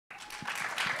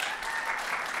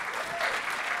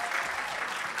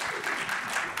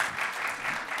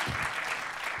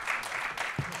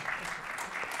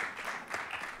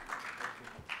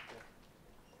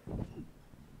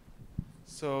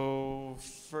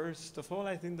First of all,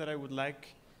 I think that I would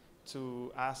like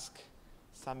to ask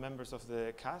some members of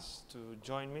the cast to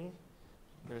join me.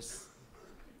 There's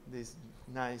these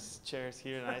nice chairs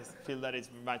here, and I feel that it's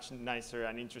much nicer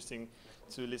and interesting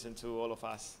to listen to all of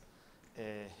us,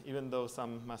 even though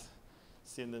some must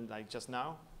see them like just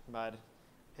now. But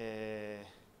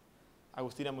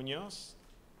Agustina Muñoz,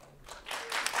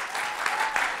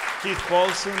 Keith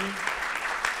Poulson,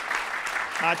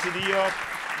 Mati Diop,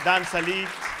 Dan Sallitt,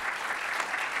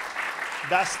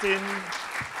 Dustin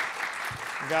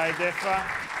Guy Defa.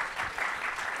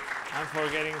 I'm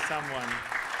forgetting someone.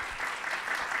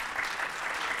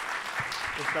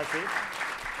 Is that it?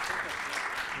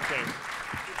 Okay.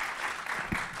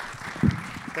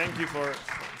 Thank you for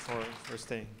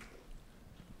staying.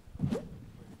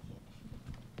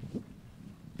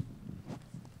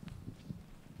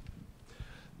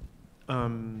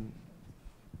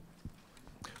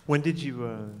 When did you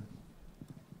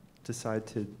decide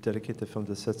to dedicate the film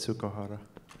to Setsuko Hara?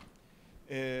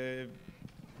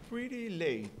 Pretty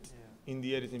late in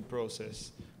the editing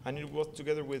process. And it was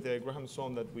together with Graham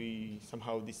Swan that we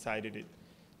somehow decided it.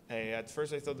 At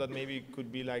first I thought that maybe it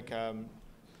could be like a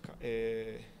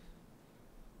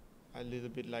little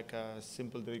bit like a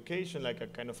simple dedication, like a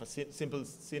kind of a simple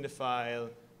cinephile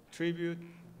tribute.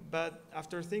 But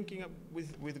after thinking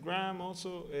with Graham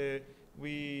also,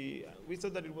 we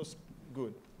thought that it was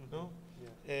good. Mm-hmm. No?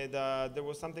 Yeah. That there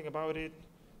was something about it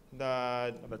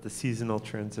that... About the seasonal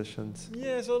transitions.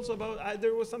 Yes, also about,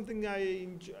 there was something I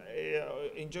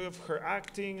enjoy of her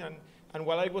acting, and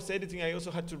while I was editing, I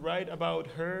also had to write about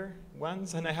her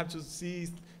once, and I had to see,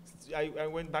 I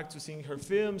went back to seeing her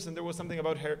films, and there was something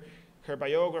about her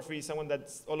biography, someone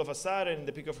that's all of a sudden, in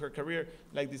the peak of her career,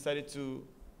 like decided to,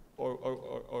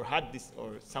 or had this,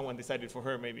 or someone decided for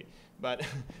her maybe, but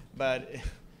I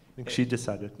think she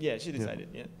decided. Yeah, she decided.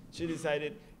 Yeah, she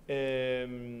decided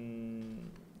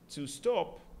to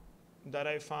stop. That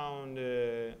I found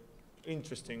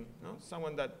interesting. No?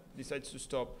 Someone that decides to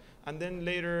stop, and then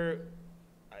later,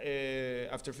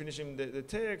 after finishing the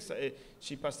text,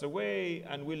 she passed away,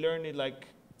 and we learned it like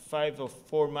 5 or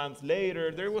 4 months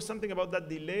later. There was something about that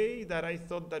delay that I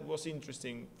thought that was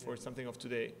interesting for something of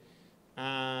today.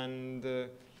 And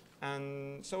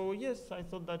so yes, I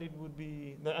thought that it would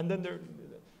be, and then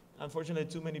unfortunately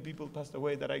too many people passed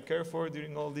away that I care for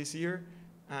during all this year,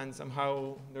 and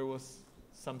somehow there was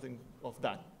something of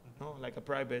that, no? Like a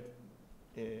private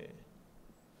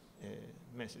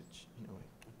message in a way.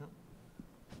 No?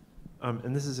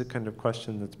 And this is a kind of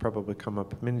question that's probably come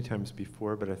up many times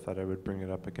before, but I thought I would bring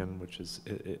it up again, which is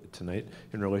tonight,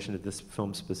 in relation to this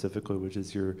film specifically, which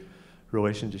is your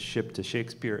relationship to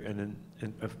Shakespeare, and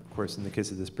of course, in the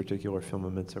case of this particular film, A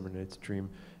Midsummer Night's Dream.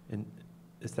 And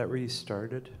is that where you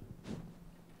started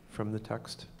from the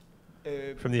text?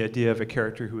 From the idea of a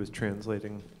character who is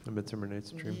translating A Midsummer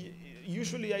Night's Dream?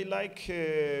 Usually I like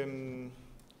to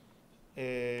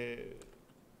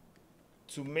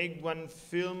make one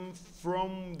film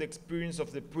from the experience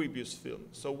of the previous film.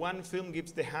 So one film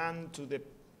gives the hand to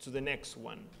the next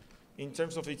one, in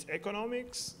terms of its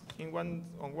economics on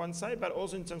one side, but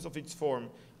also in terms of its form.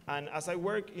 And as I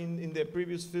work in the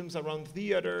previous films around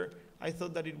theater, I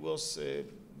thought that it was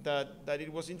that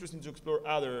it was interesting to explore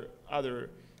other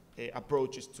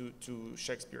approaches to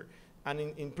Shakespeare. And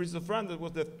in Prince of France, that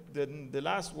was the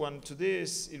last one to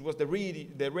this. It was the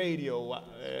radio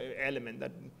element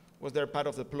that was there, part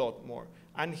of the plot more.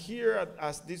 And here,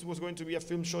 as this was going to be a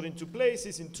film shot in 2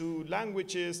 places, in 2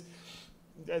 languages,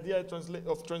 the idea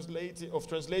of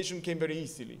translation came very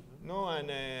easily, no?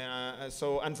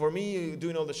 And for me,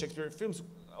 doing all the Shakespeare films,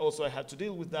 also I had to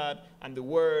deal with that, and the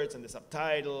words and the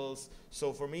subtitles.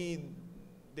 So for me,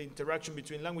 the interaction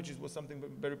between languages was something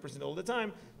very present all the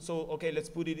time. So okay, let's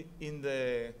put it in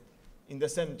the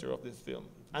center of this film.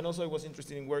 And also, I was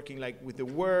interested in working like with the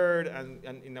word and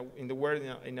in the word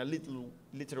in a little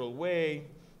literal way.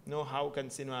 You know, how can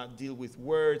cinema deal with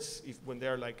words when they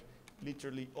are like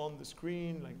literally on the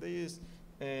screen like this,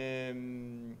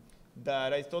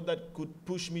 that I thought that could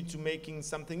push me to making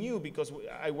something new, because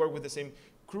I work with the same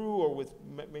crew, or with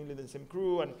mainly the same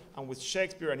crew, and with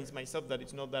Shakespeare, and it's myself that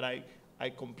it's not that I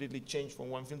completely changed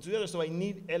from one film to the other, so I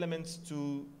need elements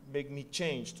to make me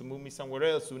change, to move me somewhere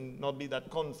else, to not be that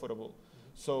comfortable.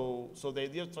 So the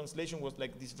idea of translation was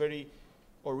like this very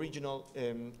original,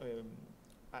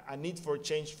 a need for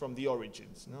change from the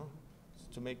origins, no?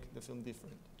 To make the film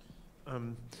different.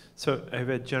 So I have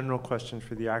a general question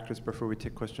for the actors before we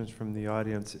take questions from the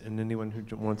audience, and anyone who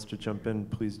wants to jump in,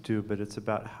 please do, but it's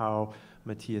about how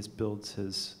Matias built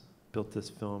this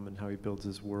film and how he builds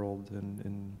his world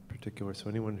in particular. So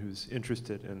anyone who's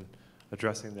interested in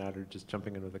addressing that or just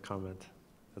jumping in with a comment.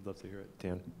 I'd love to hear it.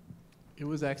 Dan? It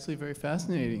was actually very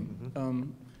fascinating.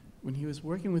 When he was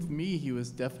working with me, he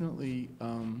was definitely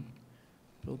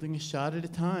building a shot at a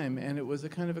time, and it was a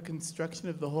kind of a construction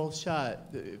of the whole shot.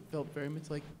 It felt very much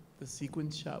like the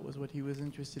sequence shot was what he was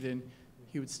interested in.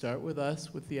 He would start with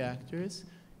us, with the actors.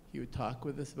 He would talk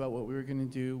with us about what we were going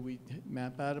to do. We'd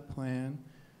map out a plan.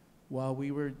 While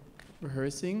we were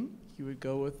rehearsing, he would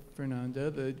go with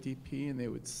Fernanda, the DP, and they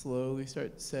would slowly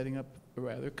start setting up a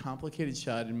rather complicated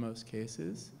shot in most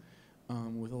cases,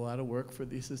 with a lot of work for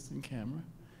the assistant camera.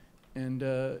 And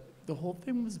the whole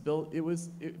thing was built,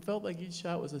 it felt like each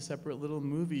shot was a separate little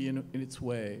movie in its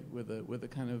way, with a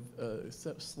kind of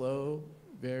slow,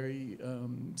 very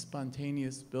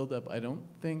spontaneous build-up. I don't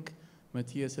think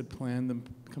Matias had planned them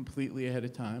completely ahead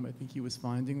of time. I think he was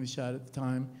finding the shot at the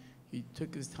time. He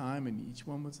took his time, and each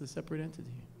one was a separate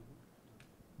entity.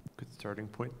 Good starting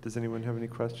point. Does anyone have any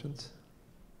questions?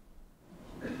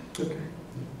 Okay.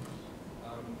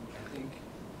 I think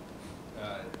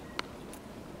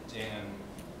Dan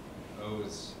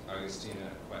owes Agustina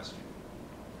a question.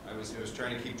 I was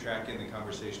trying to keep track in the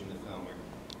conversation in the film where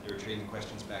they were trading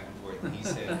questions back and forth, and he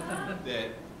said that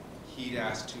he'd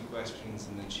ask 2 questions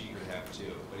and then she could have 2,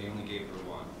 but he only gave her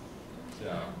 1. So.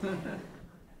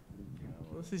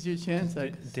 Well, this is your chance.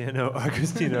 Dan owe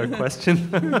Agustina a question.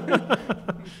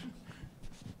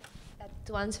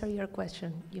 To answer your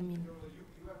question, you mean? No,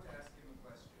 you have to ask him a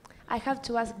question. I have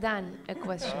to ask Dan a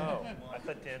question. Oh, I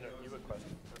thought Dan owed you a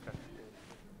question. Okay.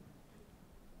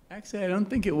 Actually, I don't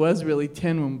think it was really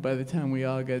 10 by the time we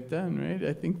all got done, right?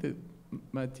 I think that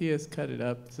Matias cut it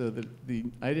up so that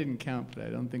I didn't count, but I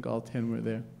don't think all 10 were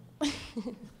there.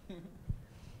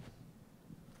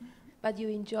 But you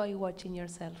enjoy watching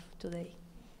yourself today.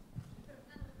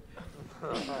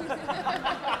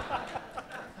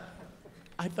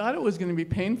 I thought it was going to be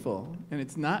painful, and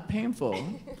it's not painful,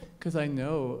 because I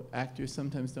know actors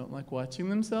sometimes don't like watching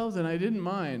themselves, and I didn't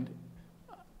mind.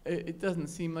 It doesn't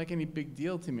seem like any big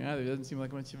deal to me either. It doesn't seem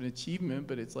like much of an achievement,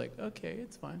 but it's like, okay,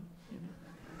 it's fine. You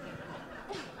know?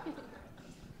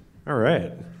 All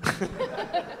right.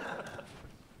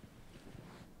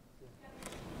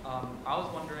 I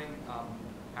was wondering how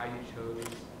you chose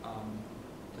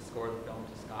to score the film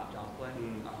to Scott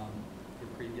Joplin. Your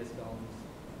previous films,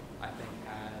 I think,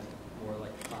 had more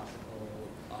like classical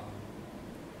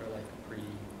or like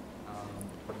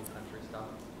pre-20th century stuff.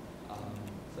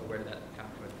 So where did that come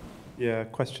from? Yeah,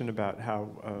 question about how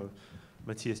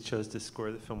Matias chose to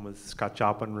score the film with Scott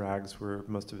Joplin rags, where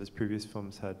most of his previous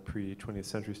films had pre-20th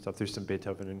century stuff. There's some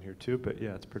Beethoven in here too, but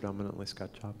yeah, it's predominantly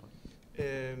Scott Joplin.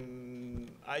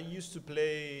 I used to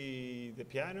play the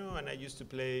piano, and I used to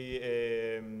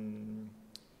play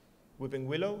Weeping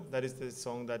Willow. That is the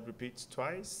song that repeats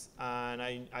twice. And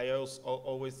I also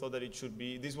always thought that it should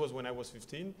be, this was when I was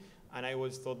 15, and I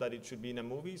always thought that it should be in a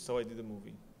movie, so I did a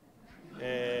movie.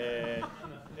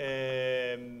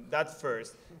 That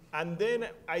first. And then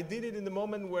I did it in the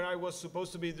moment where I was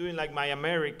supposed to be doing like my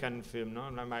American film,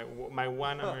 no? my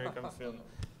one American film.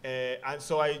 And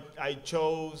so I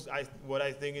chose what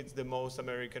I think is the most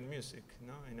American music,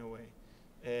 no, in a way.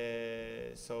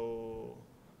 So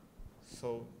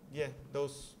yeah,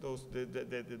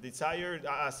 the desire,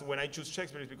 as when I choose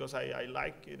Shakespeare, is because I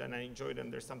like it and I enjoy it,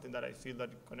 and there's something that I feel that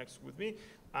connects with me.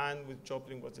 And with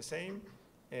Joplin was the same.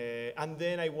 And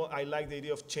then I like the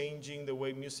idea of changing the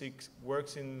way music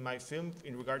works in my film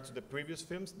in regard to the previous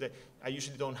films. I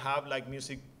usually don't have like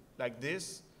music like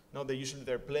this. No,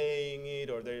 they're playing it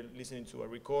or they're listening to a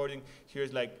recording.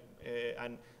 Here's like,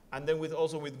 and then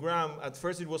also with Graham, at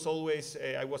first it was always,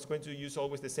 I was going to use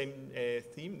always the same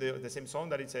theme, the same song,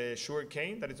 that it's a Sugar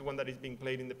Cane, that is the one that is being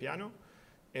played in the piano,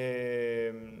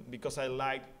 because I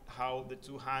liked how the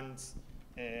 2 hands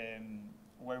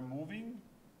were moving,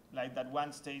 like that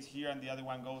one stays here and the other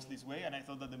one goes this way, and I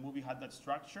thought that the movie had that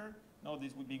structure. No,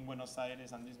 this would be in Buenos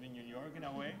Aires and this being New York in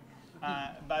a way.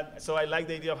 But so I like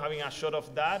the idea of having a shot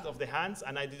of that, of the hands,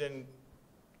 and I didn't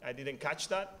catch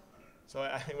that. So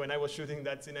when I was shooting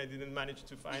that scene, I didn't manage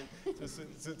to find to do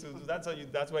that. So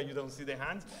that's why you don't see the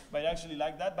hands. But I actually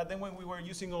like that. But then when we were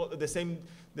using the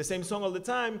same song all the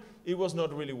time, it was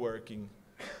not really working.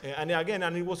 And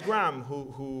it was Graham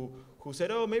who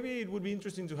said, oh, maybe it would be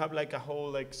interesting to have like a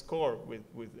whole like score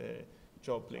with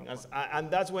Joplin. And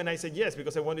that's when I said yes,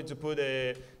 because I wanted to put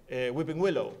a Weeping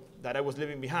Willow that I was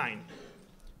leaving behind.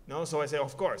 No, so I said,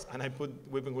 of course, and I put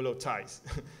Weeping Willow ties.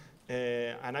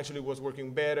 And actually it was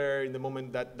working better in the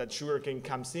moment that Sugarcane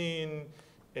comes in.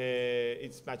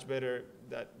 It's much better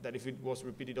that if it was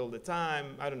repeated all the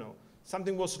time. I don't know.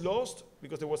 Something was lost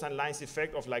because there was a nice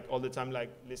effect of like all the time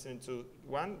like listening to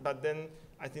one, but then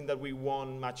I think that we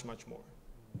won much, much more.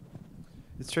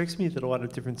 It strikes me that a lot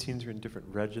of different scenes are in different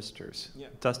registers. Yeah.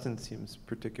 Dustin seems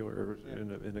particular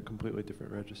in a completely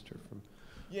different register from.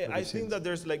 Yeah, other I scenes. think that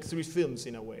there's like 3 films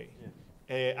in a way.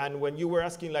 Yeah. And when you were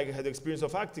asking like the experience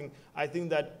of acting, I think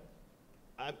that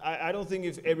I don't think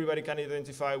if everybody can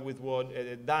identify with what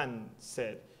Dan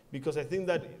said, because I think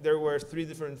that there were 3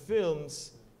 different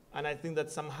films, and I think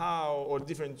that somehow, or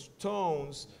different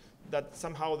tones, that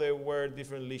somehow they were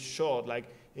differently shot. Like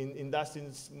in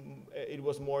Dustin's, it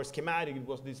was more schematic, it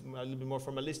was this a little bit more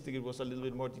formalistic, it was a little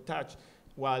bit more detached.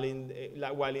 While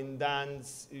in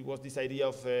Dan's, it was this idea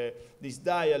of this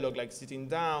dialogue, like sitting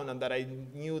down, and that I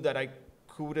knew that I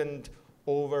couldn't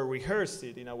over-rehearse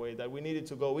it in a way, that we needed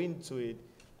to go into it.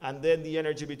 And then the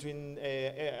energy between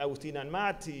Agustina and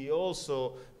Mati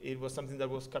also, it was something that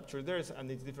was captured there,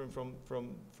 and it's different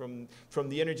from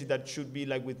the energy that should be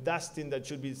like with Dustin, that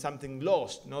should be something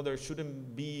lost. No, there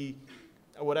shouldn't be.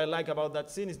 What I like about that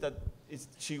scene is that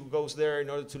she goes there in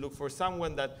order to look for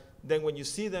someone that then when you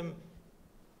see them,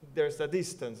 there's a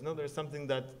distance. No, there's something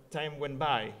that time went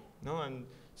by. No, and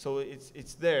so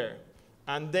it's there.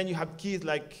 And then you have Keith.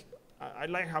 Like I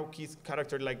like how Keith's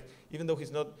character, like even though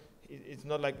he's not. It's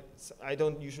not like, I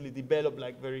don't usually develop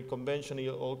like very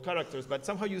conventional characters, but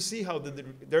somehow you see how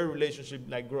their relationship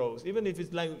like grows. Even if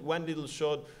it's like one little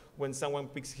shot when someone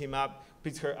picks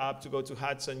her up to go to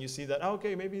Hudson, you see that, oh,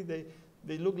 okay, maybe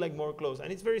they look like more close.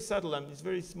 And it's very subtle and it's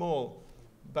very small.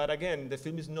 But again, the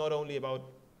film is not only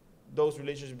about those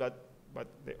relationships, but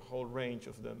the whole range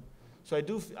of them. So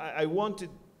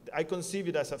I conceive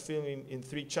it as a film in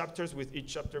 3 chapters, with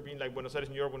each chapter being like Buenos Aires,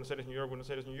 New York, Buenos Aires, New York, Buenos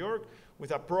Aires, New York, with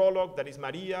a prologue that is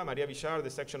Maria Villar, the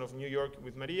section of New York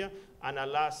with Maria, and a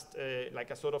last,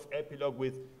 like a sort of epilogue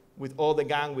with all the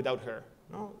gang without her.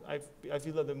 No, I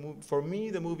feel that for me,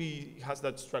 the movie has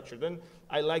that structure. Then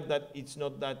I like that it's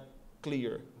not that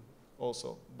clear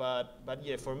also. But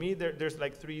yeah, for me, there's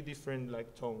like 3 different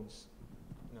like tones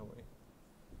in a way.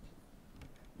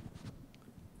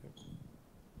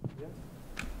 Yeah.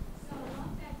 So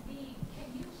along that theme, can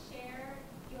you share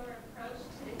your approach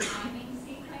to the timing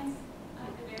sequence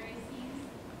of the various scenes?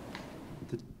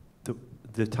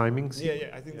 The timings?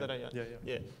 Yeah, I think that I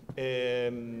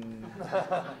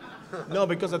no,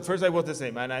 because at first I was the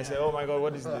same, and I said, oh my God,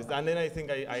 what is this? And then I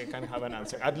think I can have an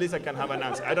answer. At least I can have an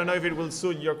answer. I don't know if it will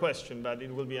suit your question, but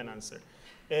it will be an answer.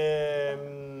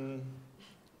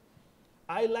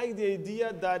 I like the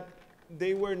idea that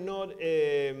they were not,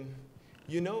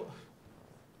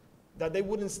 that they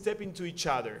wouldn't step into each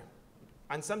other.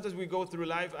 And sometimes we go through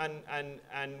life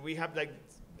and we have like,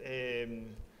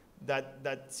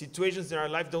 that situations in our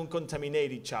life don't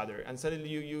contaminate each other. And suddenly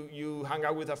you hang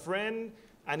out with a friend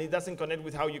and it doesn't connect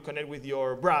with how you connect with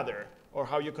your brother or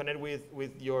how you connect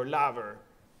with your lover.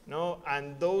 No?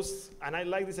 And I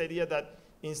like this idea that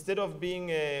instead of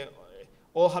being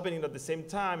all happening at the same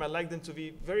time, I like them to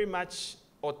be very much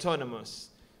autonomous.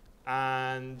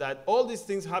 And that all these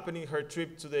things happen in her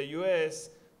trip to the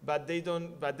US, but they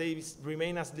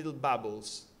remain as little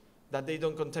bubbles, that they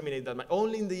don't contaminate that much.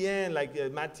 Only in the end, like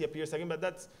Mati appears again, but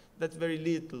that's very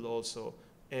little also.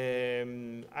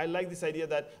 I like this idea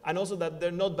that, and also that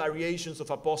they're not variations of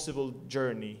a possible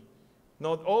journey.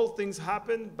 Not all things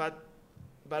happen, but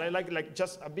I like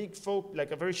just a big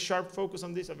like a very sharp focus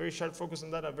on this, a very sharp focus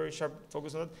on that, a very sharp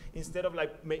focus on that, instead of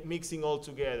like mixing all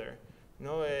together.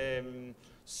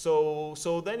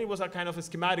 So then it was a kind of a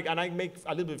schematic, and I make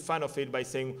a little bit fun of it by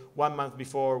saying 1 month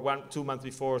before, 2 months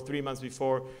before, 3 months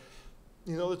before,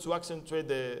 in order to accentuate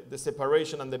the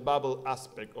separation and the bubble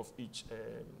aspect of each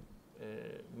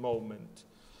moment.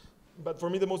 But for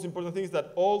me, the most important thing is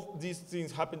that all these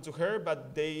things happen to her,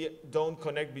 but they don't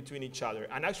connect between each other.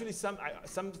 And actually,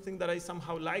 something that I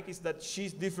somehow like is that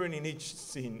she's different in each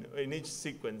scene, in each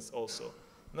sequence also.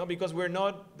 No, because we're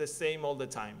not the same all the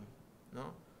time.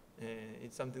 No,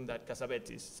 it's something that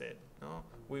Casavetes said. No,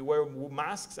 we wear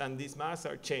masks, and these masks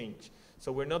are changed.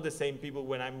 So we're not the same people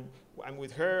when I'm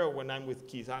with her or when I'm with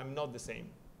Keith. I'm not the same.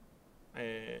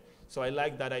 So I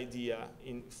like that idea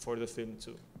for the film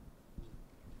too.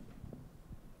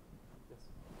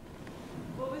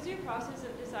 What was your process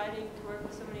of deciding to work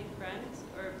with so many friends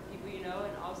or people you know,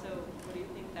 and also what do you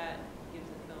think that gives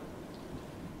the film?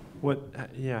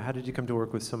 How did you come to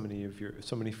work with so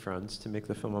many friends to make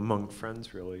the film among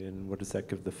friends, really, and what does that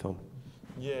give the film?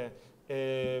 Yeah.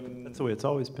 That's the way it's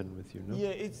always been with you, no? Yeah,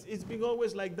 it's been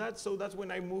always like that. So that's when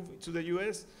I moved to the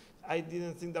US. I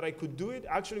didn't think that I could do it.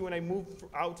 Actually, when I moved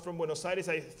out from Buenos Aires,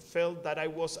 I felt that I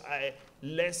was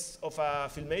less of a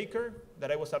filmmaker,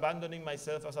 that I was abandoning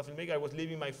myself as a filmmaker. I was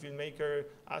leaving my filmmaker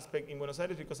aspect in Buenos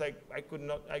Aires because I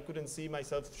couldn't see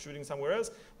myself shooting somewhere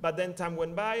else. But then time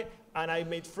went by, and I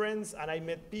made friends, and I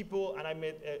met people, and I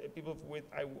met people with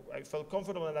I felt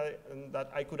comfortable and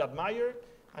that I could admire.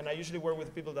 And I usually work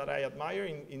with people that I admire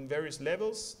in various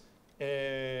levels.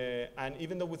 And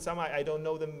even though with some I don't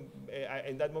know them,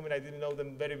 in that moment I didn't know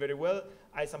them very, very well,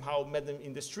 I somehow met them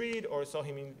in the street or saw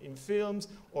him in films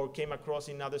or came across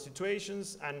in other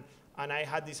situations. And I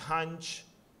had this hunch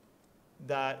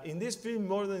that in this film,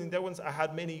 more than in that ones, I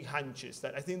had many hunches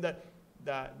that I think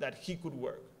that he could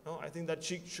work. No, I think that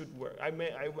she should work. I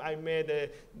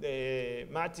met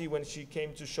Mati when she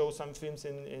came to show some films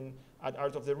at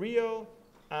Art of the Rio.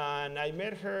 And I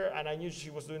met her, and I knew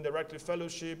she was doing the Radcliffe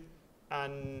Fellowship.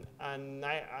 And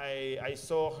I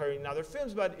saw her in other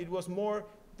films, but it was more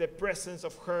the presence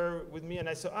of her with me, and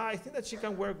I said, I think that she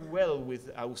can work well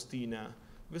with Agustina,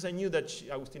 because I knew that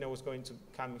Agustina was going to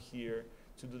come here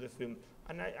to do the film.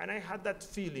 And I had that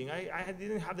feeling. I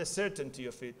didn't have the certainty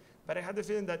of it, but I had the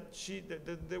feeling that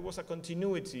there was a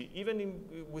continuity, even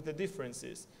with the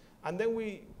differences. And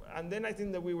then I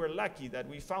think that we were lucky that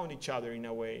we found each other in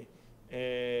a way.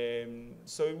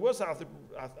 So it was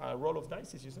a roll of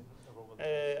dice, as you said.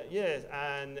 Yes,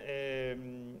 and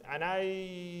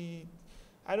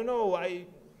I don't know.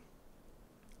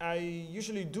 I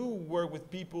usually do work with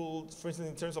people, for instance,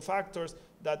 in terms of actors,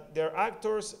 that they're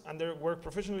actors and they work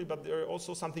professionally, but they're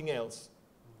also something else.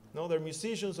 No, they're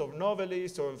musicians or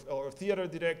novelists or theater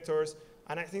directors,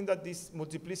 and I think that this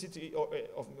multiplicity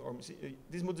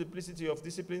this multiplicity of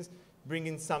disciplines bring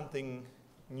in something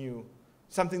new,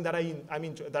 something that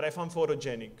I found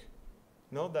photogenic.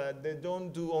 No, that they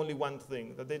don't do only one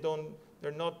thing, that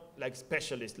they're not like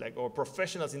specialists or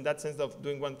professionals in that sense of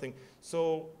doing one thing.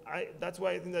 So that's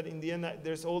why I think that in the end,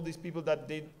 there's all these people that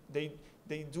they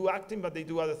do acting, but they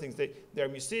do other things. They are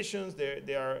musicians,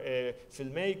 they are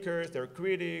filmmakers, they're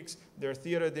critics, they're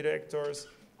theater directors.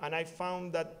 And I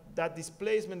found that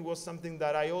displacement was something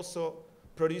that I also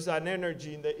produce an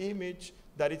energy in the image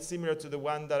that is similar to the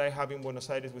one that I have in Buenos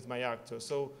Aires with my actors.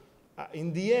 So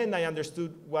in the end, I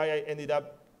understood why I ended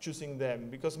up choosing them,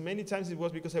 because many times it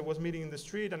was because I was meeting in the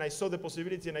street and I saw the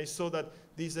possibility and I saw that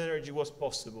this energy was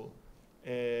possible.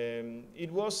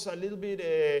 It was a little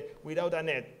bit without a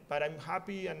net, but I'm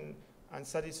happy and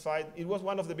satisfied. It was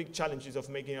one of the big challenges of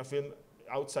making a film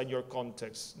outside your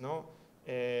context, no?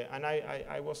 And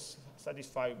I was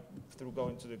satisfied through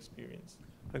going to the experience.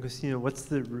 Agustina, what's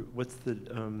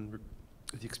the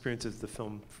experience of the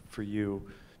film for you?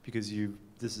 Because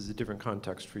this is a different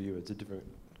context for you. It's a different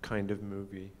kind of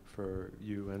movie for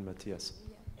you and Matias.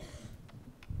 Yeah.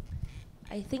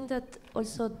 I think that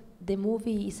also the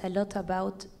movie is a lot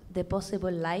about the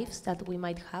possible lives that we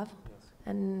might have, yes,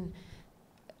 and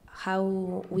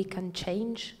how we can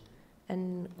change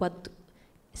and what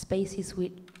spaces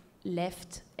we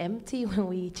left empty when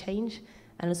we change,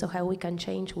 and also how we can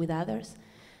change with others.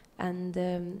 And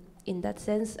in that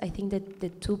sense, I think that the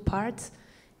two parts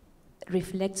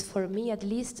reflects, for me at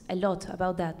least, a lot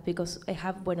about that, because I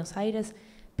have Buenos Aires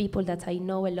people that I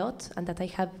know a lot and that I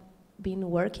have been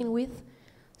working with.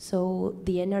 So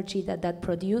the energy that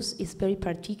produces is very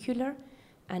particular,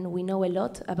 and we know a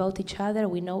lot about each other.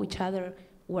 We know each other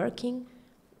working,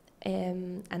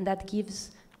 and that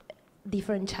gives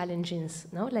different challenges,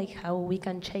 no? Like how we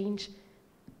can change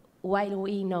while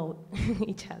we know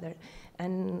each other,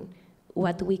 and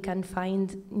what we can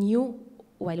find new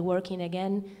while working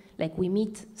again. Like we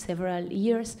meet several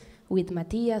years with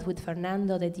Matias, with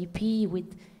Fernando, the DP,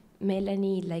 with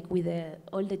Melanie, like with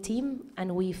all the team,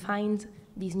 and we find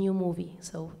this new movie.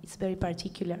 So it's very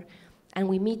particular. And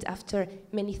we meet after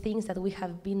many things that we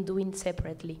have been doing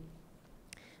separately.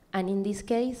 And in this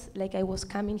case, like I was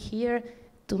coming here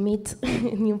to meet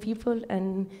new people,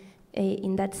 and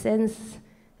in that sense,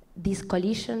 these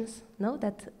collisions, no,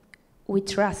 that we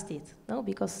trusted, no,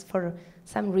 because for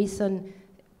some reason,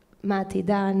 Mati,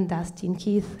 Dan, Dustin,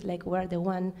 Keith, like were the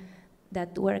one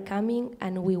that were coming,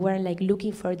 and we were like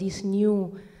looking for this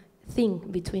new thing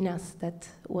between us that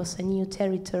was a new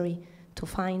territory to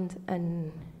find.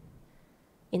 And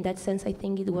in that sense, I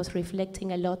think it was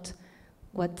reflecting a lot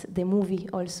what the movie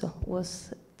also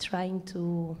was trying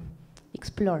to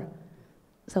explore.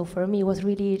 So for me, it was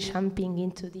really jumping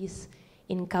into these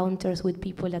encounters with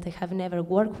people that I have never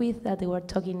worked with, that they were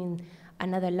talking in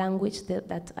another language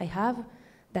that I have,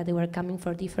 that they were coming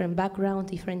from different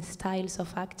backgrounds, different styles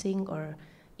of acting, or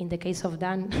in the case of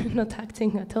Dan, not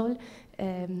acting at all.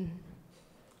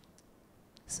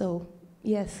 So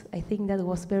yes, I think that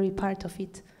was very part of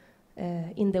it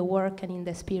in the work and in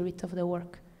the spirit of the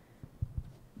work.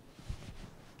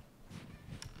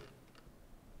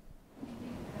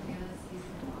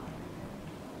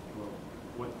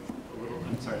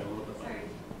 I'm sorry, a little bit. Sorry,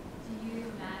 do you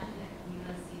imagine that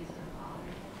Camila sees her father?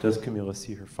 Does Camila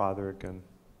see her father again?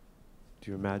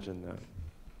 Do you imagine that?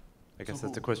 I guess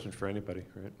that's a question for anybody,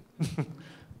 right?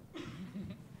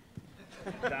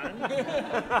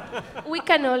 We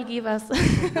can all give us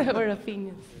our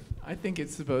opinions. I think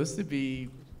it's supposed to be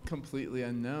completely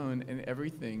unknown, and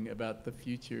everything about the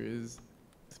future is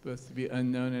supposed to be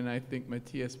unknown, and I think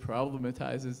Matias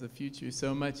problematizes the future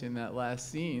so much in that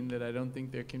last scene that I don't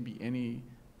think there can be any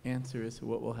answer as to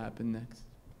what will happen next.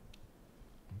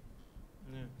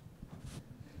 Yeah.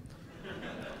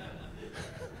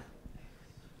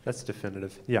 That's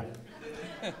definitive. Yeah.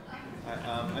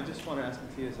 I just want to ask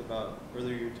Matias about,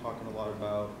 earlier you were talking a lot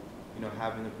about,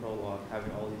 having the prologue,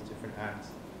 having all these different acts,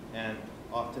 and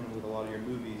often with a lot of your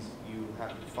movies, you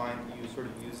sort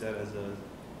of use that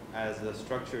as a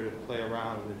structure to play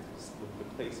around with the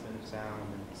placement of sound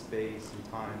and space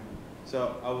and time.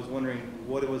 So I was wondering,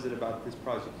 what was it about this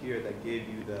project here that gave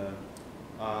you the,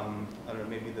 I don't know,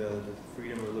 maybe the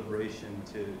freedom or liberation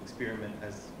to experiment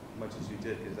as much as you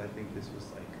did? Because I think this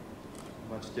was like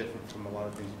much different from a lot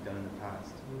of things you've done in the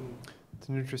past. It's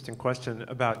an interesting question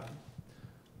about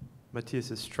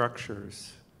Matias's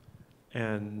structures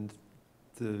and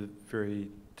the very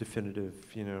definitive,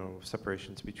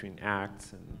 separations between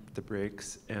acts and the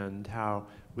breaks, and how,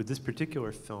 with this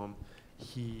particular film,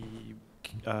 he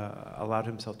allowed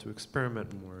himself to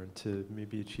experiment more and to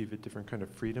maybe achieve a different kind of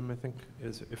freedom, I think,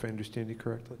 if I understand you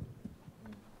correctly.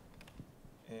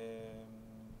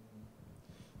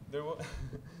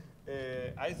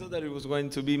 I thought that it was going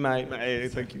to be my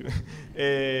thank you,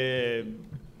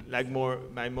 like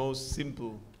my most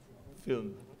simple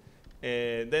film.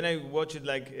 Then I watched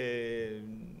it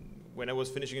when I was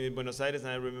finishing it in Buenos Aires,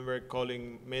 and I remember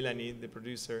calling Melanie, the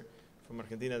producer from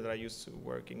Argentina that I used to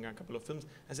work in a couple of films.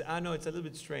 I said, no, it's a little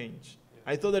bit strange.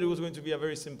 I thought that it was going to be a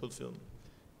very simple film.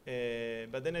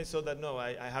 But then I saw that, no,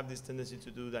 I have this tendency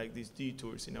to do like these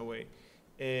detours in a way.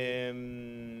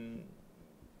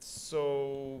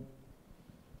 So,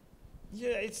 yeah,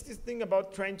 it's this thing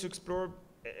about trying to explore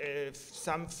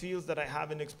some fields that I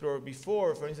haven't explored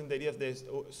before. For instance, the idea of the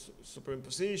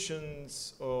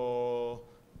superimpositions, or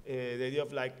the idea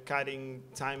of like cutting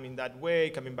time in that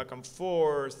way, coming back and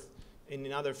forth.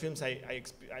 In other films, I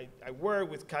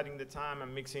work with cutting the time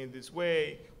and mixing it this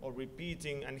way, or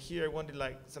repeating. And here I wanted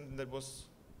like something that was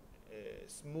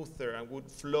smoother and would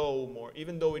flow more,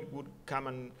 even though it would come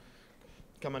and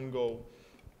go.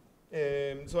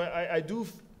 So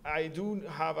I do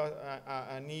have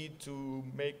a need to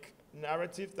make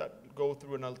narratives that go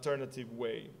through an alternative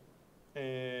way.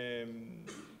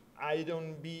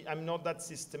 I'm not that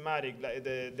systematic. Like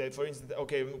for instance,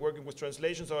 okay, I'm working with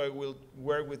translation, so I will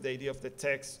work with the idea of the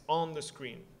text on the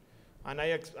screen. And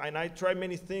I try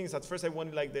many things. At first I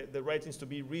wanted like the writings to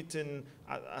be written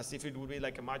as if it would be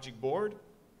like a magic board.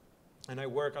 And I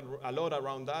work a lot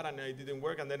around that, and it didn't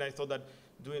work. And then I thought that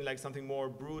doing like something more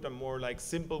brute and more like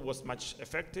simple was much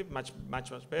effective, much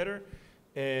better.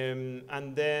 And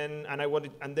then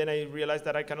I realized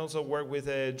that I can also work with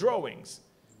drawings.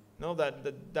 No,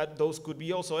 that those could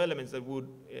be also elements that would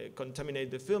contaminate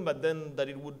the film, but then that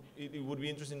it would be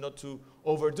interesting not to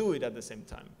overdo it at the same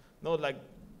time. Not like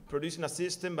producing a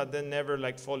system, but then never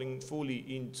like falling fully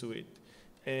into it.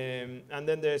 And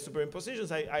then the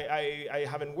superimpositions, I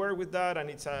haven't worked with that, and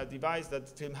it's a device that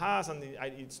film has, and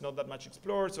it's not that much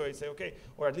explored. So I say, okay,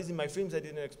 or at least in my films I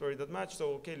didn't explore it that much.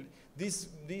 So okay, this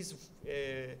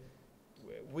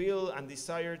will and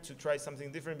desire to try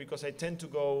something different, because I tend to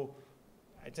go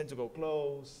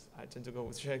close. I tend to go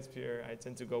with Shakespeare. I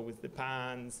tend to go with the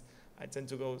pans. I tend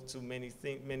to go to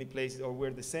many places, or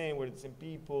we're the same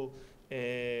people.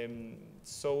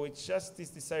 So it's just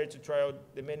this desire to try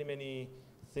out the many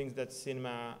things that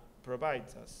cinema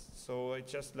provides us. So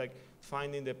it's just like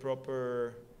finding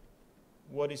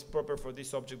what is proper for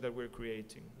this object that we're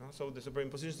creating. No? So the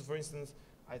superimpositions, for instance,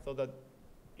 I thought that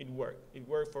it worked. It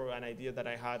worked for an idea that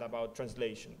I had about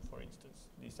translation, for instance.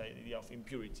 This idea of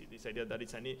impurity, this idea that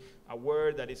it's a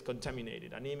word that is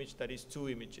contaminated, an image that is two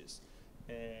images.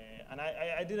 And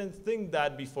I didn't think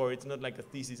that before. It's not like a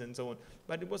thesis and so on.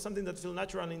 But it was something that felt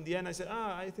natural. And in the end, I said,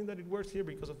 I think that it works here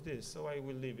because of this, so I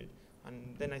will leave it.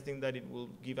 And then I think that it will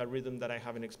give a rhythm that I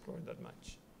haven't explored that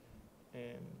much.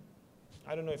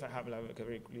 I don't know if I have like a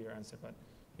very clear answer, but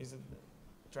it's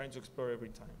trying to explore every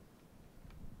time.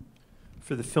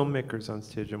 For the filmmakers on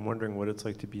stage, I'm wondering what it's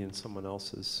like to be in someone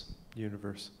else's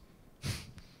universe.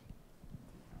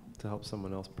 to help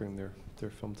someone else bring their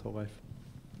film to life?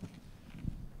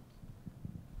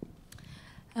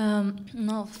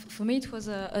 No, for me it was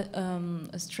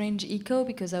a strange echo,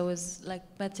 because I was, like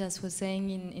Matias was saying,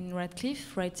 in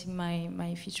Radcliffe, writing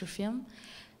my feature film,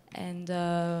 and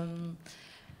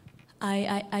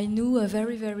I knew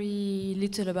very, very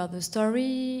little about the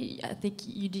story. I think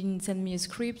you didn't send me a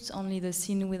script, only the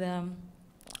scene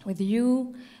with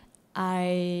you.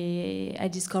 I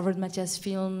discovered Matias'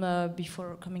 film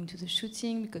before coming to the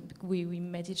shooting, because we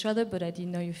met each other, but I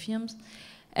didn't know your films.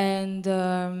 And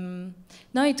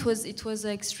no, it was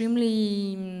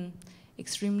extremely.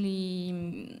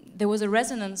 There was a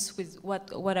resonance with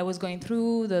what I was going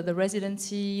through, the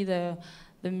residency, the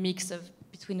mix of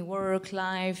between work,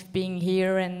 life, being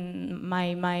here, and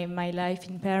my life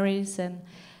in Paris, and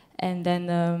then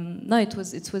no, it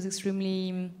was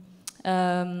extremely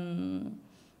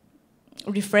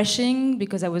refreshing,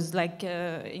 because I was like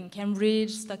in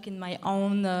Cambridge, stuck in my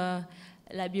own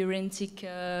labyrinthic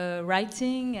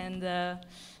writing, and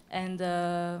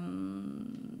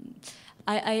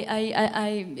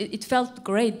it felt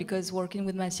great, because working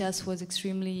with Matias was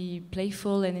extremely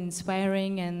playful and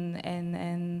inspiring,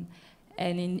 and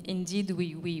indeed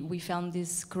we found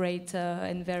this great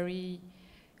and very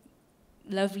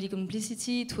lovely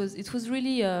complicity. It was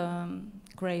really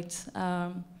great.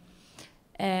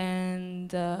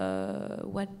 And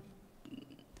what?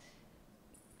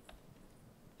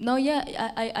 No, yeah,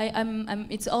 I'm.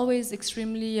 It's always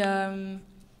extremely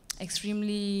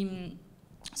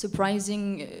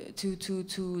surprising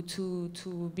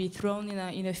to be thrown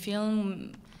in a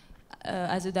film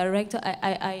as a director.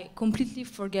 I completely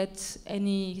forget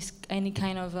any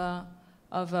kind of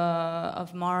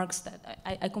marks. That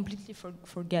I completely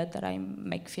forget that I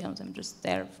make films. I'm just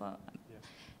there for. Yeah.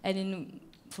 And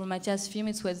for Matias' film,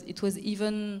 it was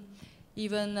even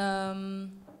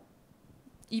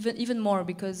more,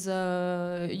 because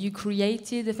you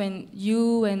created,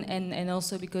 you and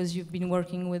also because you've been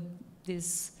working with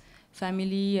this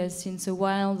family since a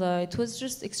while. It was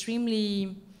just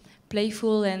extremely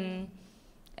playful and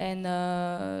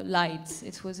light.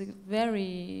 It was a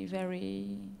very,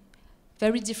 very,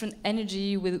 very different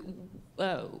energy with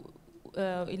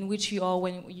in which you are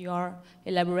when you are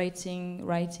elaborating,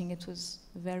 writing. It was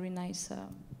very nice.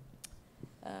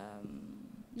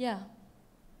 Yeah,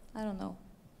 I don't know.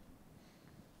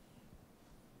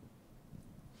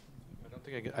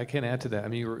 I can't add to that. I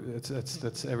mean,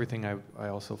 that's everything I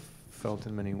also felt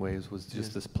in many ways, was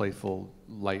just this playful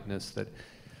lightness that.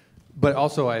 But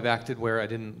also, I've acted where I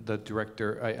didn't. The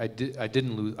director, I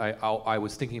didn't lose. I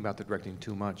was thinking about the directing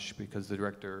too much, because the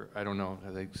director, I don't know.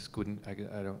 I just couldn't. I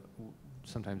don't.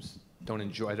 Sometimes don't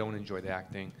enjoy. I don't enjoy the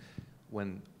acting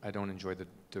when I don't enjoy the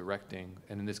directing.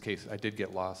 And in this case, I did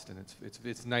get lost, and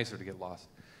it's nicer to get lost,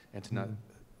 and to not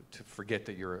to forget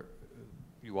that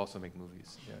you also make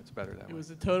movies. Yeah, it's better that way. It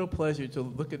was a total pleasure to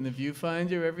look in the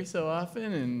viewfinder every so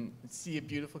often and see a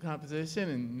beautiful composition,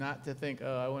 and not to think,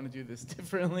 oh, I want to do this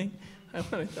differently. I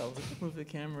want to move the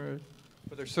camera.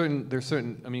 But there's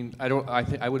certain. I mean,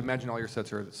 I would imagine all your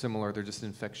sets are similar. They're just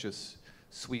infectious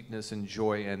sweetness and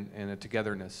joy and a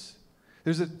togetherness.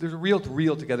 There's a real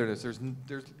togetherness.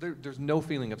 There's no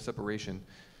feeling of separation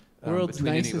World's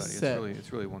between nicest anybody. set.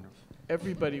 It's really wonderful.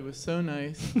 Everybody was so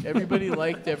nice. Everybody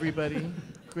liked everybody.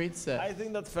 Great set. I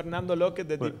think that Fernando López,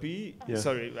 the DP,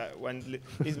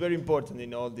 is very important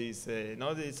in all this.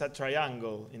 It's a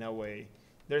triangle in a way.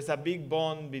 There's a big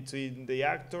bond between the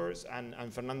actors and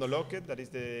Fernando López, that is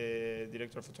the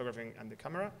director of photography and the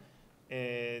camera.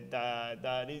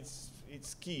 That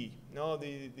it's key.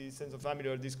 The sense of family,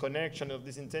 or this connection, of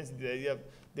this intensity, the idea of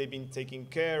they've been taken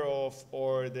care of,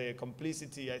 or the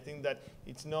complicity. I think that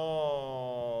it's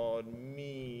not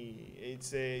me. It's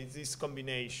this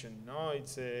combination.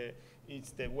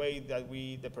 It's the way that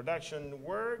the production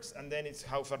works, and then it's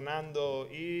how Fernando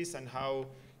is, and how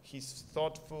he's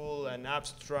thoughtful and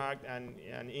abstract and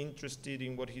interested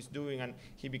in what he's doing, and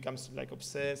he becomes like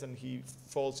obsessed, and he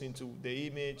falls into the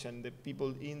image and the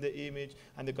people in the image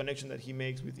and the connection that he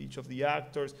makes with each of the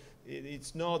actors.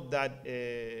 It's not that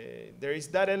there is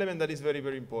that element that is very,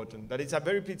 very important. That it's a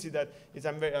very pity that I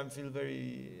feel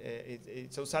very.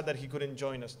 It's so sad that he couldn't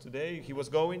join us today. He was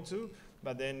going to,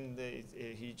 but then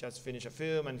he just finished a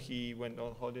film and he went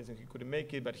on holidays and he couldn't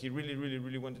make it. But he really, really,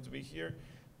 really wanted to be here,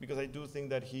 because I do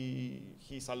think that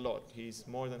he's a lot. He's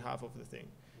more than half of the thing.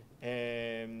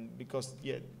 Because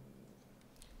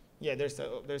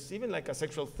there's even like a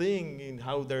sexual thing in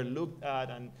how they're looked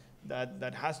at, and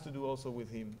that has to do also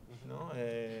with him.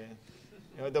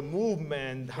 You know, the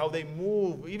movement, how they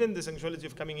move, even the sensuality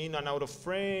of coming in and out of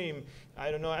frame. I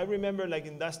don't know. I remember, like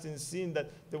in Dustin's scene, that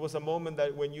there was a moment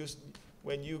that when you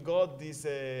got this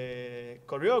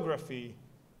choreography,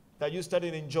 that you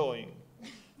started enjoying,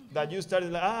 that you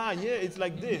started like, yeah, it's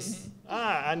like this,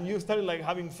 and you started like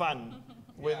having fun.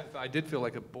 Yeah, I did feel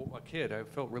like a kid. I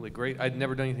felt really great. I'd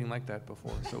never done anything like that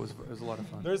before, so it was a lot of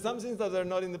fun. There are some things that are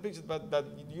not in the picture, but that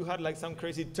you had like some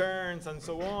crazy turns and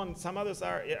so on. Some others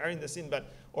are in the scene,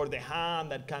 or the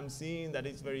hand that comes in, that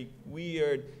is very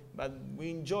weird. But we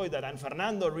enjoyed that, and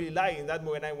Fernando really liked that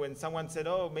when someone said,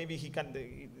 "Oh, maybe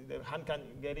the hand can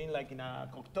get in like in a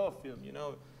Cocteau film, you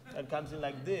know, that comes in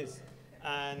like this."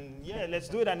 And yeah, let's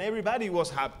do it. And everybody was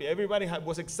happy. Everybody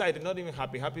was excited, not even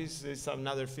happy. Happy is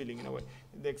another feeling in a way.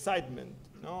 The excitement,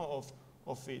 you know,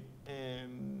 of it.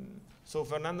 So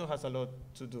Fernando has a lot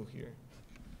to do here.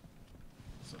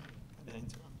 So,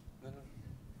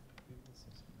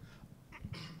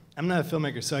 I'm not a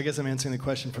filmmaker, so I guess I'm answering the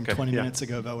question from 20 minutes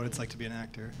ago about what it's like to be an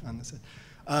actor on this.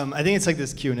 I think it's like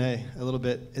this Q&A a little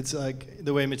bit. It's like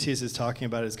the way Matias is talking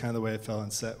about it is kind of the way I felt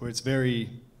on set, where it's very,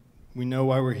 we know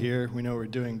why we're here, we know what we're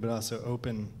doing, but also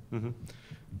open. Mm-hmm.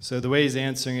 So the way he's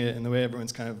answering it and the way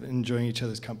everyone's kind of enjoying each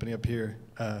other's company up here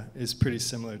is pretty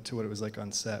similar to what it was like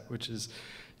on set, which is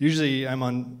usually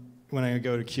when I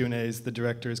go to Q&As, the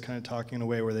director is kind of talking in a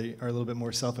way where they are a little bit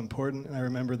more self-important. And I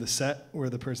remember the set where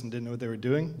the person didn't know what they were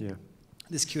doing. Yeah.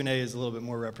 This Q&A is a little bit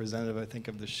more representative, I think,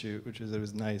 of the shoot, which is it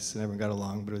was nice and everyone got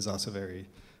along, but it was also very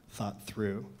thought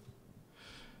through.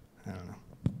 I don't know.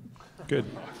 Good.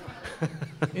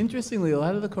 Interestingly, a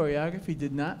lot of the choreography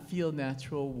did not feel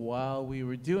natural while we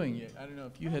were doing it. I don't know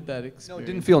if you had that experience. No, it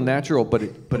didn't feel natural, but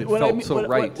it felt so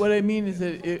right. What I mean is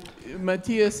that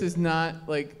Matias is not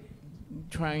like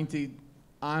trying to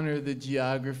honor the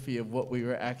geography of what we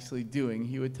were actually doing.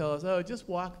 He would tell us, oh, just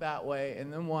walk that way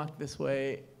and then walk this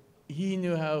way. He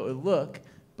knew how it would look,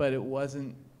 but it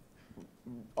wasn't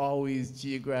always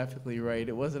geographically right.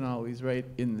 It wasn't always right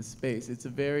in the space. It's a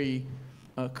very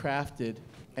crafted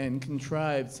and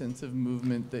contrived sense of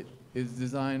movement that is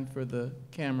designed for the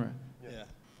camera. Yeah.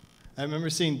 I remember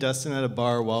seeing Dustin at a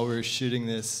bar while we were shooting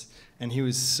this, and he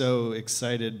was so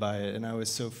excited by it, and I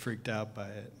was so freaked out by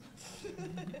it.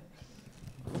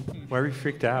 Why were you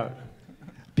freaked out?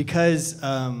 Because,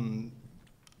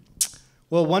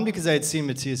 well, one, because I had seen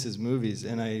Matias's movies,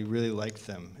 and I really liked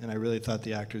them, and I really thought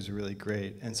the actors were really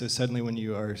great. And so suddenly when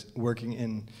you are working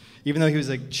in, even though he was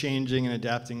like changing and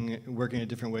adapting, working a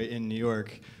different way in New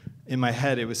York, in my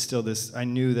head it was still this, I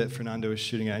knew that Fernando was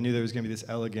shooting it. I knew there was going to be this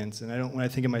elegance, and when I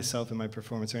think of myself in my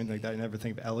performance or anything like that, I never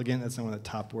think of elegant. That's not one of the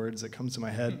top words that comes to my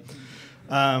head.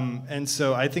 And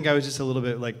so I think I was just a little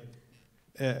bit like,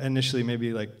 initially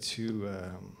maybe like too,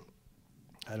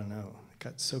 I don't know, it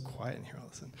got so quiet in here all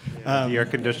of a sudden. Yeah, the air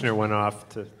conditioner went off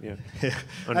to, I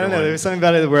don't know, there was something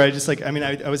about it where I just like, I mean,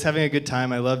 I was having a good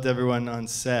time, I loved everyone on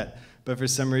set, but for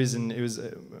some reason it was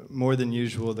more than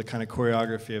usual, the kind of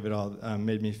choreography of it all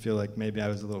made me feel like maybe I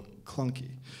was a little clunky.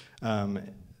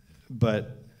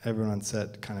 But everyone on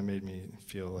set kind of made me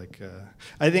feel like,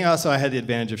 I think also I had the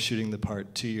advantage of shooting the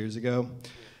part 2 years ago,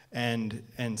 and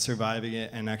surviving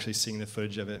it and actually seeing the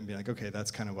footage of it and being like, okay,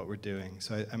 that's kind of what we're doing.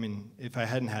 So I mean, if I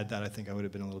hadn't had that, I think I would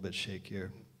have been a little bit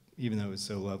shakier. Even though it was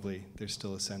so lovely, there's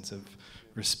still a sense of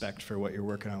respect for what you're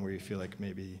working on where you feel like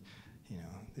maybe, you know,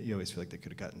 you always feel like they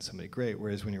could have gotten somebody great,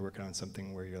 whereas when you're working on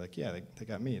something where you're like, yeah, they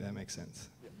got me, that makes sense.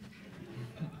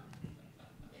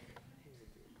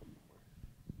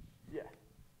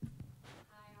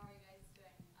 Hi, how are you guys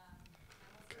doing? I'm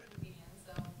also Canadian,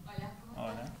 so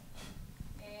hola.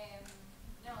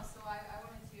 No, so I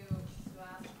wanted to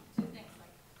ask two things.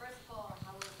 Like, first of all,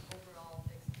 how was overall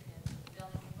the experience of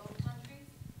filming in both countries?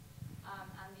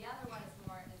 And the other one is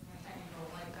more technical,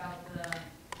 like about the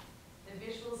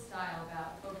visual style,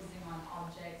 about focusing on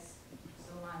objects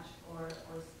so much or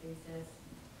spaces,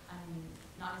 and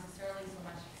not necessarily so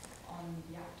much on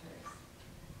the actors.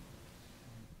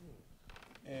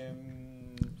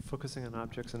 Focusing on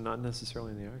objects and not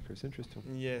necessarily on the actors. Interesting.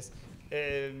 Yes.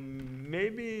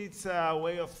 Maybe it's a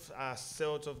way of a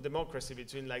sort of democracy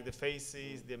between like the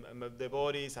faces, the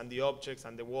bodies, and the objects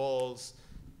and the walls.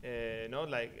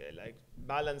 Like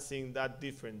balancing that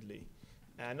differently.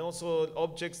 And also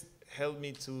objects help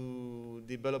me to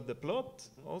develop the plot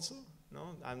also.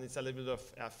 No, and it's a little bit of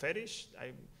a fetish.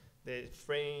 The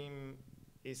frame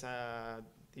is a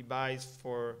device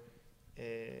for.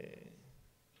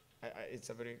 It's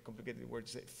a very complicated word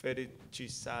to say.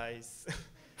 Fetishize.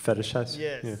 Fetishize?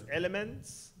 Yes. Yeah.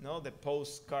 Elements. No, the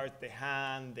postcard, the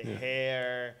hand, the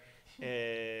hair,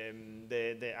 I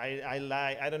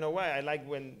don't know why, I like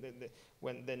when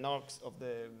the knocks of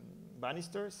the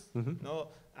banisters, no,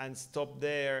 and stop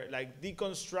there, like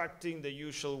deconstructing the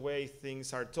usual way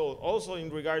things are told. Also in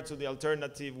regard to the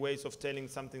alternative ways of telling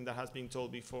something that has been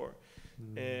told before.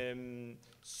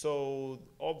 So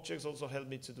objects also help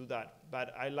me to do that.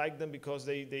 But I like them because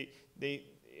the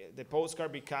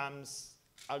postcard becomes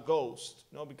a ghost,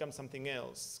 no, becomes something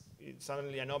else.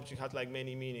 Suddenly an object has like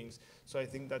many meanings. So I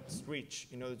think that's rich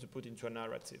in order to put into a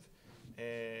narrative.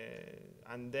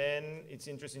 And then it's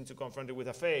interesting to confront it with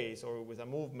a face or with a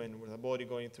movement, with a body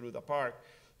going through the park.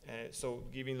 So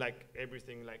giving like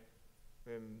everything like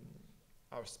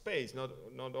our space, not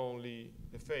only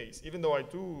the face, even though I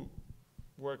do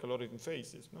work a lot in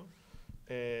faces, no?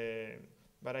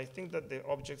 But I think that the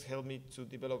objects help me to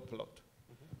develop plot.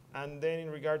 And then in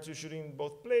regard to shooting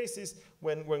both places,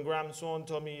 when Graham Swan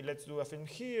told me, let's do a film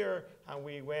here, and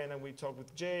we went and we talked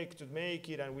with Jake to make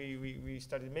it, and we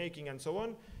started making and so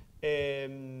on,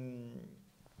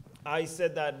 I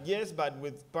said that yes, but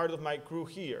with part of my crew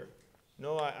here.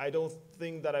 No, I don't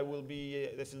think that I will be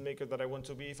the filmmaker that I want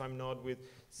to be if I'm not with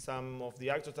some of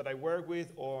the actors that I work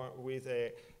with, or with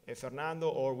Fernando,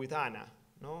 or with Ana,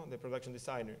 no, the production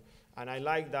designer. And I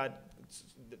like that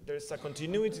there's a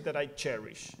continuity that I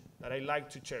cherish, that I like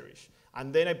to cherish.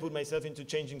 And then I put myself into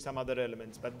changing some other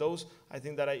elements. But those, I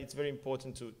think that it's very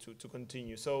important to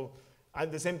continue. So, and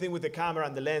the same thing with the camera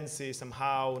and the lenses,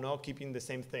 somehow, no, keeping the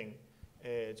same thing,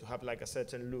 to have like a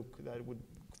certain look that would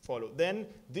follow. Then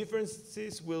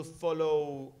differences will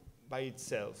follow by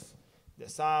itself. The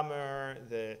summer,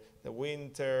 the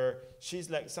winter.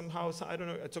 She's like somehow, I don't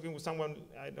know, talking with someone,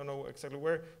 I don't know exactly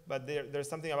where, but there's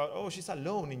something about, oh, she's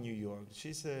alone in New York.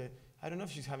 I don't know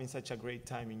if she's having such a great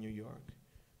time in New York.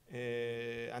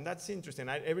 And that's interesting.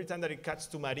 Every time that it cuts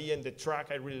to Maria in the track,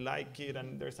 I really like it,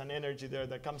 and there's an energy there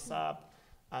that comes up,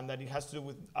 and that it has to do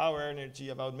with our energy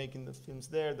about making the films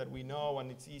there that we know,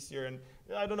 and it's easier. And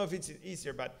I don't know if it's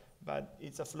easier, but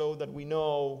it's a flow that we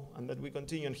know and that we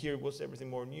continue. And here was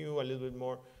everything more new, a little bit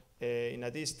more in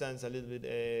a distance, a little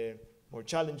bit more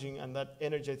challenging, and that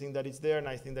energy, I think that is there, and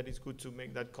I think that it's good to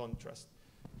make that contrast.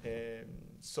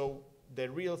 So the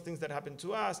real things that happened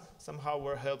to us somehow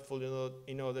were helpful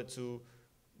in order to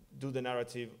do the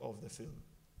narrative of the film.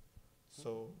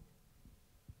 So.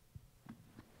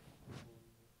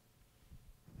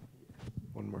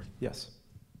 One more, yes.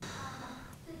 Does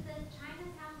the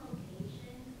Chinatown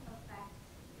location affect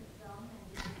the film,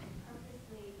 and did you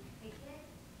purposely pick it?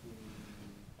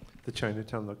 The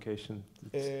Chinatown location?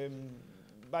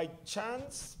 By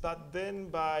chance, but then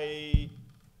by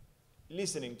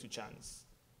listening to chance.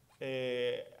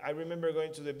 I remember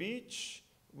going to the beach.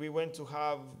 We went to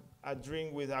have a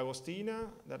drink with Agustina,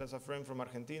 that is a friend from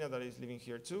Argentina that is living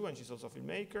here too, and she's also a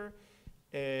filmmaker.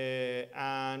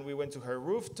 And we went to her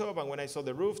rooftop, and when I saw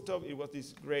the rooftop, it was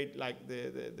this great, like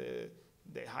the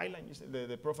highline, you said,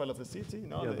 the profile of the city,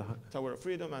 no? Yeah, the Tower of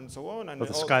Freedom and so on. And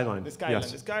the skyline. The skyline,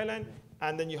 yes. The skyline.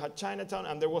 And then you had Chinatown,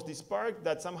 and there was this park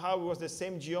that somehow was the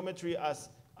same geometry as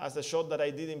the shot that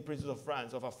I did in Princes of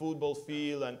France, of a football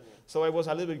field. And so I was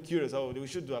a little bit curious, oh, we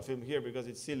should do a film here, because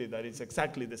it's silly that it's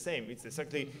exactly the same. It's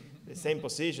exactly the same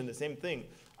position, the same thing.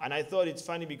 And I thought it's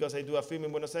funny because I do a film in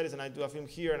Buenos Aires and I do a film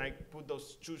here, and I put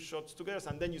those two shots together,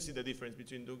 and then you see the difference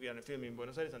between doing a film in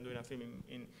Buenos Aires and doing a film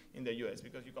in the US,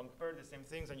 because you compare the same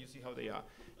things and you see how they are.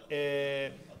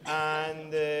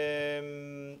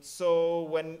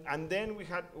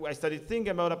 I started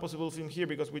thinking about a possible film here,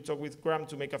 because we talked with Graham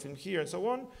to make a film here and so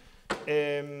on.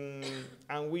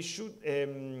 And we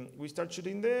start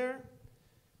shooting there.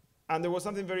 And there was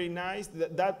something very nice.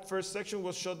 That first section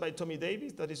was shot by Tommy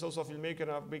Davis, that is also a filmmaker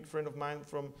and a big friend of mine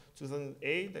from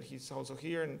 2008, that he's also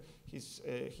here, and he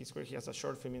has a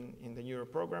short film in the New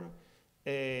York program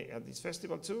at this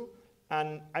festival too.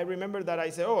 And I remember that I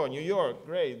said, oh, New York,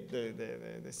 great,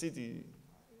 the city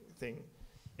thing.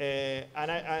 And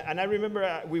I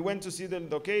remember we went to see the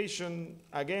location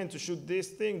again to shoot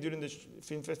this thing during the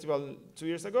film festival 2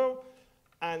 years ago.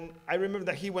 And I remember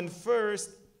that he went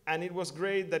first, and it was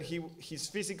great that his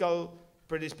physical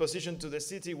predisposition to the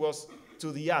city was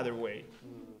to the other way,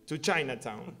 to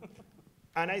Chinatown.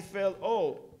 And I felt,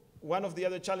 oh, one of the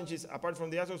other challenges, apart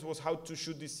from the others, was how to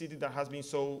shoot this city that has been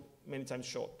so many times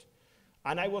shot.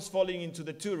 And I was falling into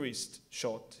the tourist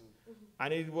shot.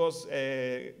 And it was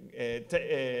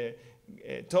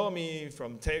Tommy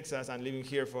from Texas and living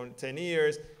here for 10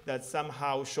 years that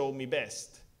somehow showed me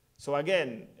best. So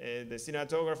again, the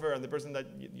cinematographer and the person that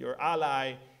your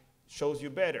ally shows you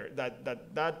better.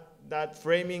 That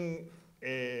framing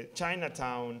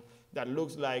Chinatown that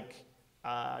looks like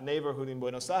a neighborhood in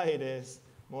Buenos Aires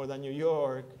more than New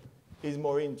York is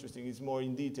more interesting. It's more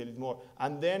in detail. It's more,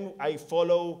 and then I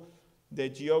follow the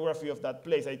geography of that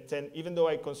place. I tend, even though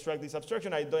I construct this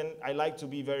abstraction, I like to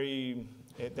be very.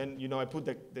 Then I put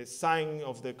the sign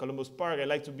of the Columbus Park. I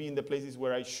like to be in the places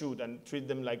where I shoot and treat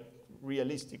them like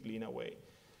realistically in a way.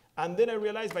 And then I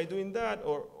realized by doing that,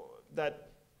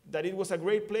 that it was a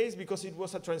great place because it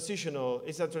was it's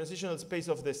a transitional space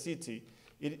of the city.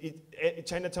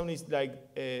 Chinatown is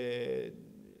like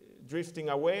drifting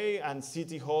away, and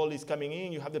City Hall is coming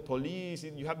in. You have the police.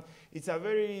 It's a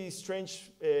very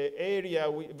strange area,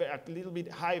 a little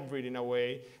bit hybrid in a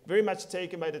way, very much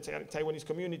taken by the Taiwanese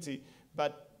community.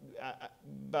 But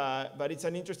it's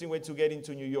an interesting way to get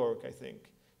into New York, I think,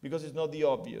 because it's not the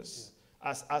obvious.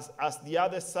 As the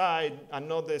other side, and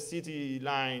not the city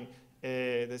line.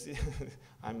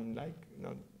 I'm like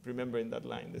not remembering that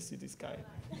line. The city sky,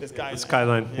 the skyline. The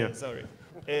skyline. Yeah. Sorry.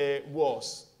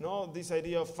 This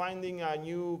idea of finding a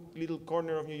new little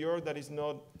corner of New York that is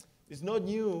not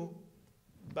new,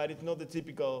 but it's not the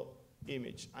typical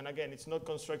image. And again, it's not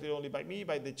constructed only by me,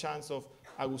 by the chance of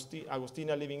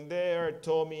Agustina living there,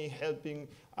 Tommy helping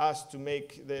us to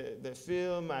make the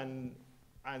film,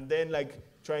 and then like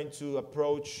trying to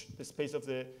approach the space of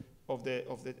the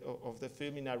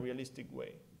film in a realistic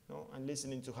way, and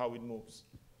listening to how it moves.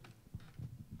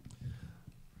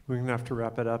 We're gonna have to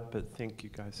wrap it up, but thank you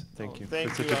guys. Thank you.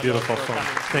 Thank it's you such a beautiful film.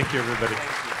 coming. Thank you, everybody.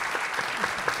 Thank you.